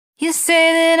You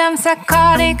say that I'm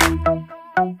psychotic,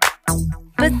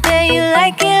 but then you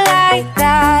like it like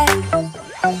that.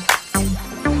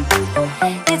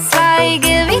 It's like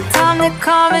every time the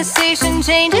conversation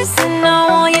changes, and I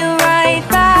want you right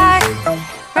back,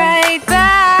 right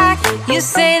back. You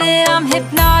say that I'm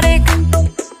hypnotic,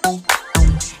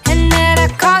 and that I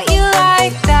caught you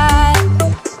like that.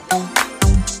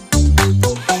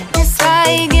 It's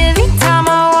like every time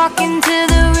I walk into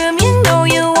the room, you know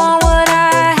you want what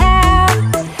I have,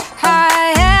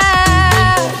 I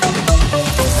have.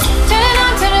 Turn it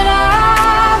on, turn it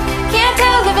off. Can't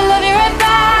tell if I love you right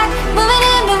back. Moving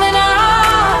in, moving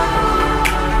on.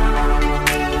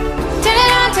 Turn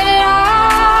it on, turn it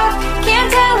off. Can't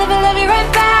tell if I love you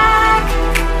right back,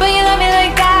 but you love me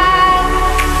like that.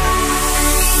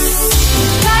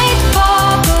 Light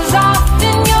bulb goes off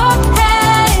in your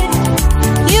head.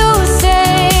 You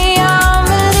say I'm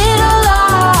a little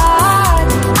odd.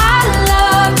 I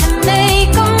love to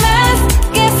make a mess.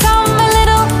 Guess I'm a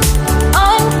little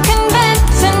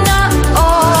unconventional. Oh,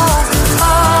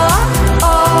 oh,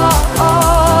 oh,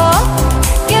 oh.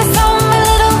 Guess I'm a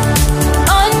little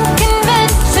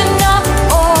unconventional.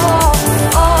 Oh,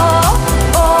 oh,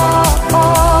 oh,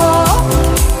 oh.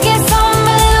 Guess I'm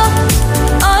a little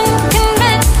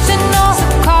unconventional. So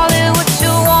call it what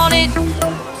you wanted,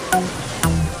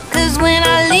 'cause when I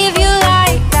leave you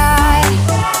like that,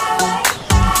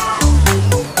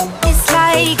 it's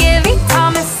like every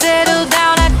time I settle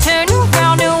down, I turn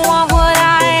around and want what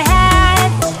I had,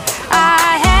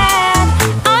 I had.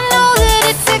 I know that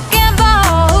it took a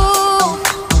vow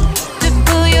to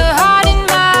put your heart in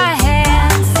my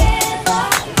hands,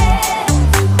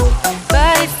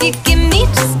 but if you give me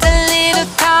just a little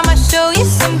time, I'll show you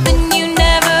something you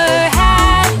never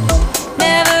had,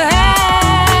 never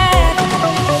had.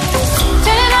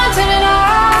 Turn it on, turn it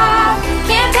off.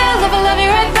 Can't tell if I love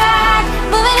you right back.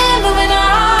 Moving in, moving on.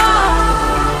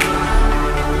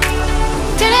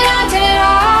 Turn it on, turn it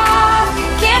off.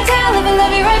 Can't tell if I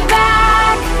love you right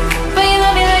back, but you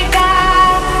love me like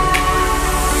that.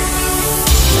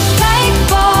 Light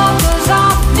bulb goes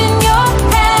off in your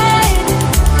head.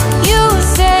 You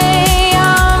say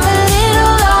I'm a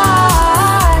little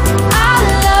odd. I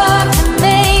love to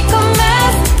make a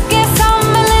mess. Guess I'm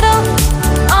a little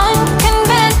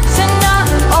unconventional.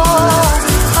 Oh,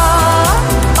 oh,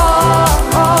 oh,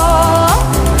 oh.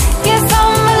 Guess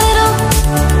I'm a little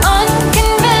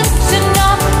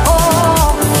unconventional. Oh,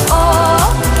 oh,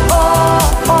 oh,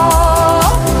 oh.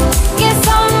 Guess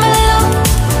I'm a little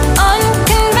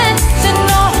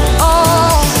unconventional.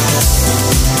 Oh,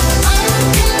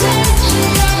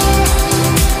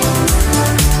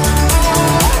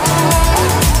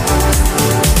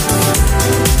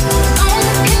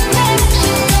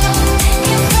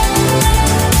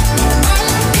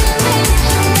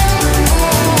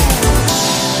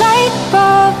 light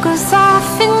bulb goes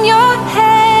off in your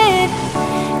head.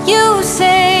 You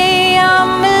say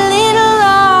I'm a little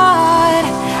odd.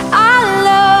 I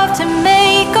love to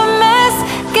make a mess.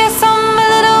 Guess I'm a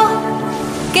little,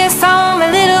 guess I'm a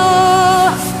little.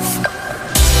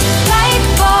 Light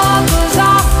bulb goes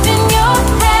off in your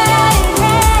head.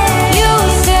 You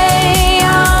say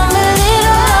I'm a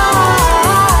little odd.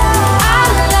 I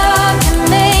love to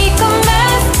make a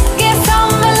mess. Guess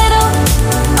I'm a little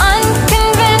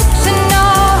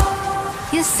unconventional.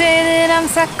 You say that I'm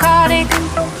psychotic,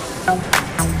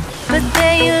 but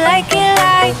then you like it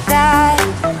like that.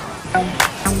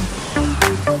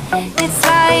 It's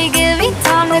like every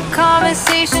time the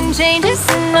conversation changes,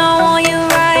 and I want you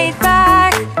right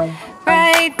back,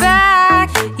 right back.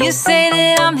 You say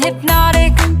that I'm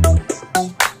hypnotic,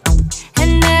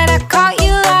 and that I caught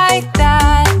you like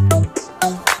that.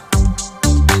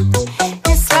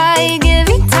 It's like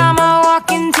every time I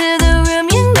walk into the room,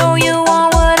 you know you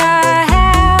want what I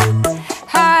have,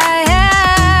 I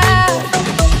have.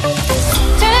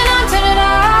 Turn it on, turn it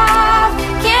off.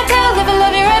 Can't tell if I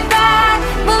love you right back.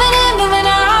 Moving in, moving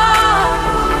on.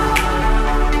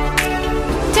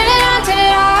 Turn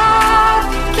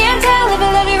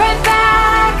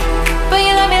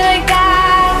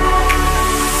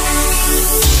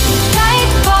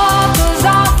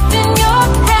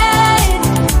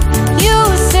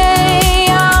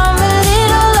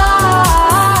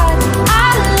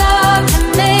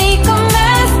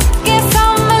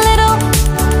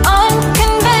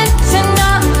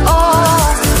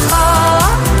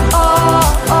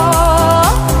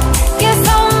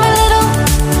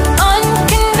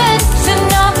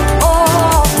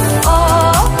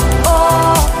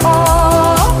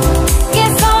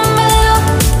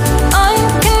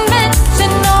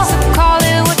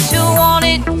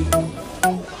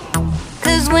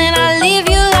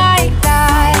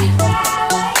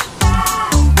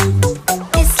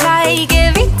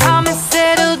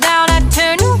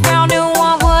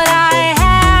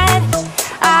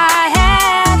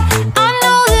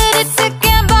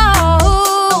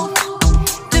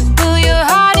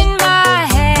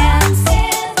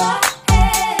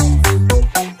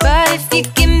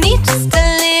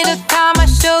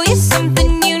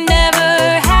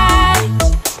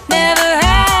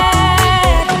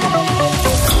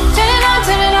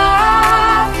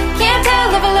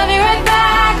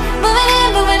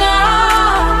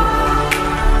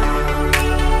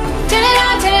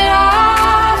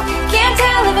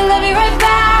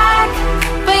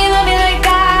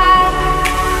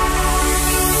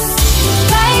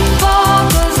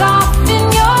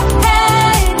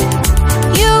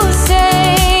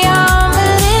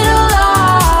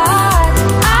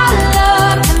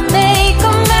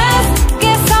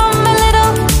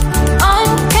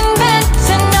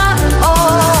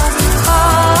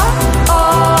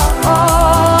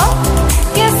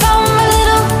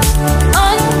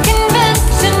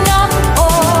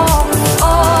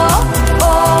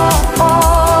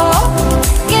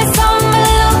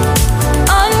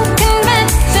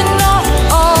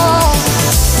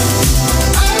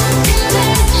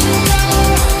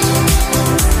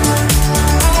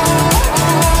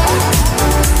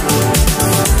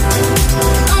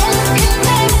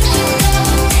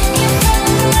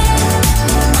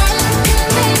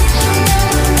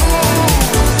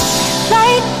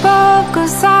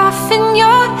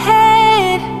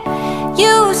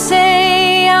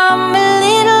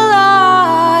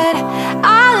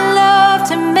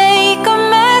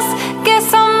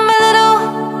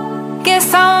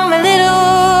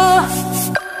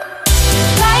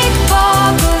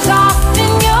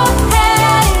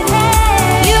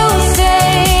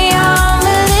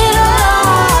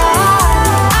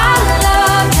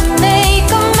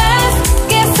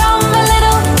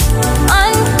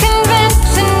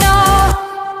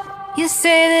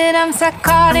I'm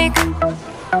psychotic,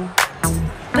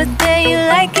 but there you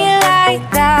like it like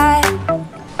that.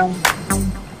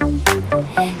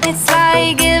 It's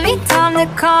like every time the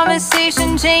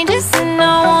conversation changes, and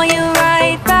I want you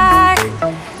right back,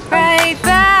 right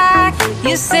back.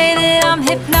 You say that I'm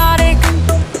hypnotic,